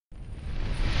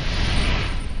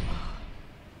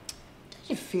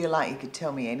you feel like you could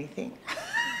tell me anything?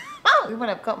 Oh, when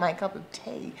I've got my cup of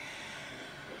tea.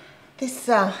 This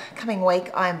coming week,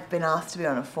 I've been asked to be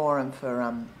on a forum for,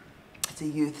 it's a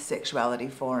youth sexuality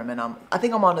forum, and I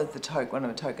think I'm on as one of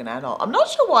a token adult. I'm not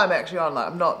sure why I'm actually on, like,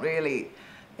 I'm not really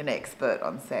an expert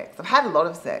on sex. I've had a lot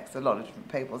of sex, a lot of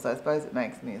different people, so I suppose it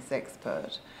makes me a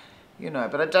sexpert, you know,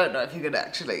 but I don't know if you could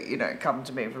actually, you know, come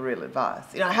to me for real advice.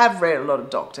 You know, I have read a lot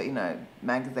of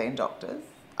magazine doctors.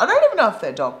 I don't even know if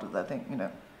they're doctors, I think, you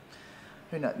know,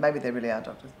 who knows, maybe they really are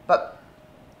doctors. But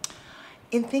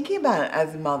in thinking about it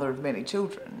as a mother of many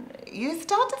children, you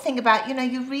start to think about, you know,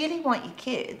 you really want your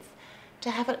kids to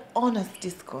have an honest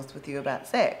discourse with you about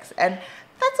sex. And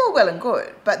that's all well and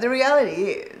good, but the reality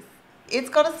is, it's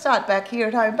got to start back here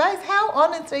at home base. How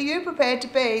honest are you prepared to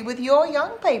be with your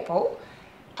young people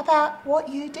about what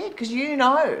you did? Because you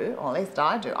know, or at least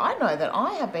I do, I know that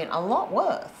I have been a lot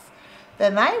worse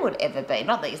than they would ever be.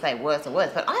 Not that you say worse or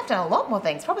worse, but I've done a lot more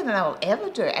things probably than they will ever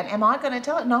do. And am I going to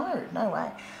tell it? No, no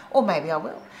way. Or maybe I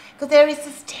will. Because there is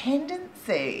this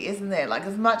tendency, isn't there, like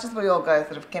as much as we all go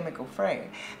sort of chemical free,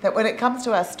 that when it comes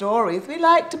to our stories, we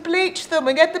like to bleach them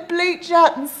and get the bleach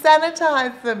out and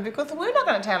sanitise them, because we're not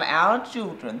going to tell our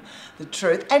children the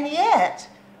truth. And yet,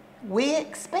 we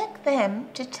expect them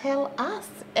to tell us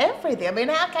everything. I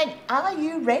mean, are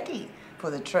you ready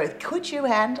for the truth? Could you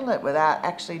handle it without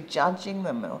actually judging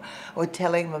them or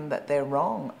telling them that they're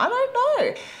wrong? I don't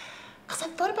know. Because I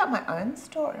thought about my own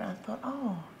story and I thought,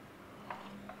 oh,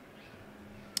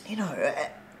 you know,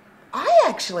 I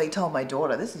actually told my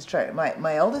daughter, this is true,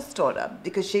 my eldest daughter,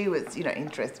 because she was, you know,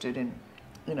 interested in,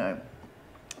 you know,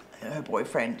 her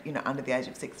boyfriend, you know, under the age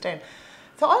of 16.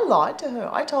 So I lied to her.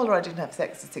 I told her I didn't have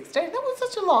sex at 16. That was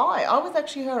such a lie. I was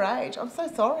actually her age. I'm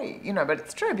so sorry, you know, but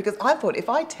it's true, because I thought if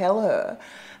I tell her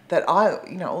that I,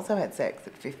 you know, also had sex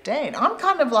at 15, I'm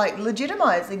kind of like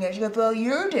legitimising it. She goes, well,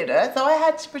 you did it, so I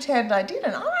had to pretend I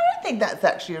didn't. I don't think that's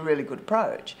actually a really good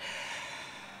approach.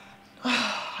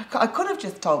 I could have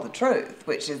just told the truth,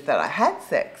 which is that I had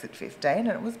sex at 15 and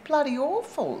it was bloody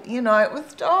awful. You know, it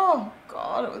was, oh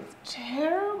God, it was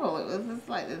terrible. It was just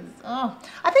like this, oh.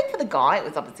 I think for the guy it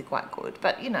was obviously quite good,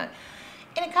 but you know,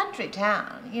 in a country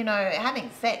town, you know, having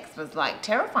sex was like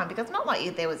terrifying, because not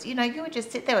like there was, you know, you would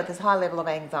just sit there with this high level of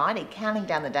anxiety counting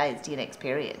down the days to your next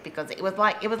period, because it was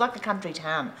like the country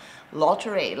town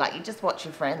lottery. Like, you just watch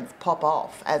your friends pop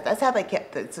off. That's how they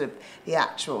kept the sort of the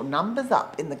actual numbers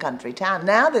up in the country town.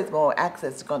 Now there's more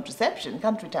access to contraception.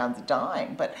 Country towns are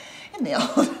dying, but in the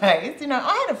old days, you know,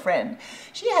 I had a friend.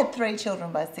 She had 3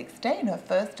 children by 16. Her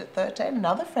first at 13.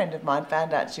 Another friend of mine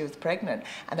found out she was pregnant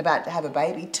and about to have a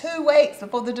baby 2 weeks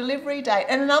before the delivery date.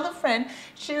 And another friend,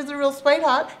 she was a real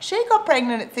sweetheart. She got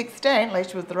pregnant at 16. At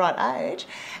least she was the right age.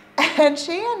 And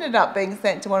she ended up being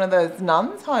sent to one of those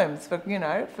nuns' homes for, you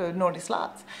know, for naughty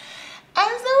sluts.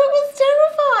 And so it was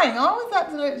terrifying. I was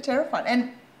absolutely terrified.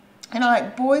 And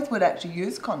like, boys would actually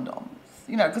use condoms,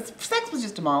 you know, because sex was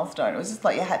just a milestone. It was just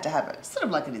like you had to have it, sort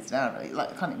of like it is now, really.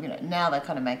 Like, kind of, you know, now they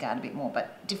kind of make out a bit more,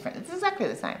 but different. It's exactly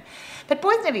the same. But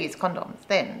boys never used condoms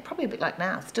then, probably a bit like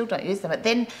now, still don't use them. But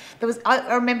then there was,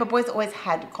 I remember boys always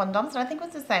had condoms, and I think it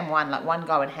was the same one. Like, one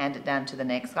guy would hand it down to the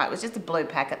next guy. It was just a blue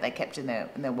packet they kept in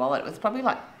their wallet. It was probably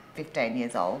like 15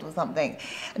 years old or something.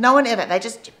 No one ever, they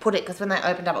just put it, because when they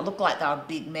opened up, it looked like they were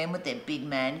big men with their big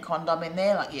man condom in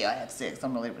there. Like, yeah, I have sex,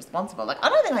 I'm really responsible. Like, I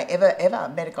don't think I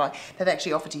ever met a guy that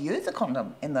actually offered to use a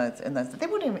condom in those. They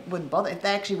wouldn't bother. If they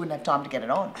actually wouldn't have time to get it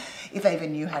on, if they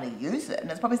even knew how to use it. And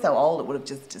it's probably so old it would have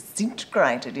just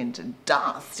disintegrated into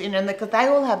dust, you know, because they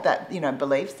all have that, you know,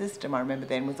 belief system. I remember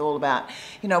then was all about,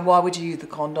 you know, why would you use a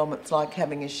condom? It's like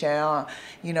having a shower,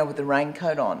 you know, with the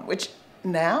raincoat on, which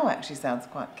now actually sounds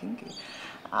quite kinky.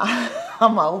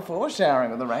 I'm all for showering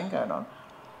with a raincoat on.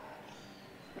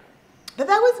 But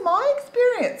that was my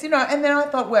experience, you know, and then I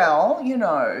thought, well, you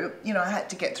know, I had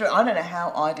to get through. I don't know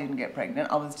how I didn't get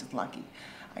pregnant. I was just lucky,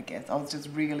 I guess. I was just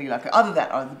really lucky. Other than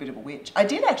that, I was a bit of a witch. I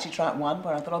did actually try it one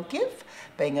point. I thought I'll give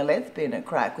being a lesbian a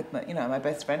crack with my, you know, my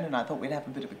best friend, and I thought we'd have a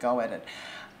bit of a go at it.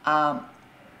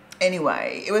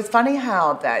 Anyway, it was funny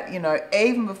how that, you know,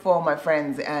 even before my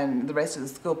friends and the rest of the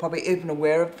school probably even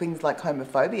aware of things like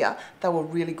homophobia, they were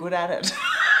really good at it.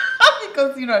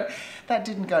 Because, you know, that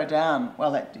didn't go down,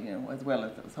 well, that, you know, as well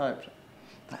as it was hoped.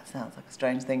 That sounds like a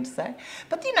strange thing to say.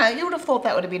 But, you know, you would have thought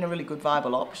that would have been a really good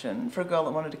viable option for a girl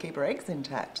that wanted to keep her eggs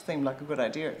intact. Seemed like a good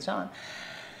idea at the time.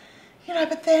 You know,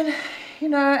 but then, you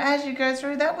know, as you go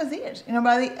through, that was it. You know,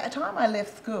 by the time I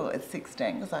left school at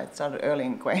 16, because I started early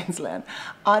in Queensland,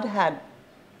 I'd had,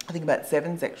 I think, about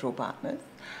 7 sexual partners.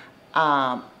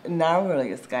 narrowly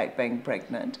escaped being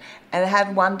pregnant, and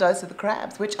had 1 dose of the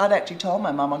crabs, which I'd actually told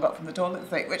my mum I got from the toilet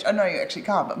seat, which I know you actually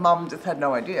can't, but mum just had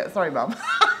no idea. Sorry, mum.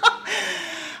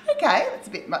 Okay, that's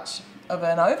a bit much of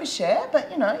an overshare,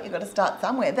 but you know, you've got to start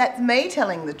somewhere. That's me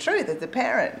telling the truth as a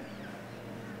parent.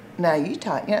 Now you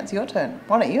it's your turn.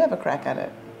 Why don't you have a crack at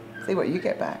it? See what you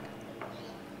get back.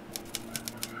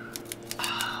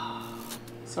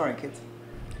 Sorry, kids.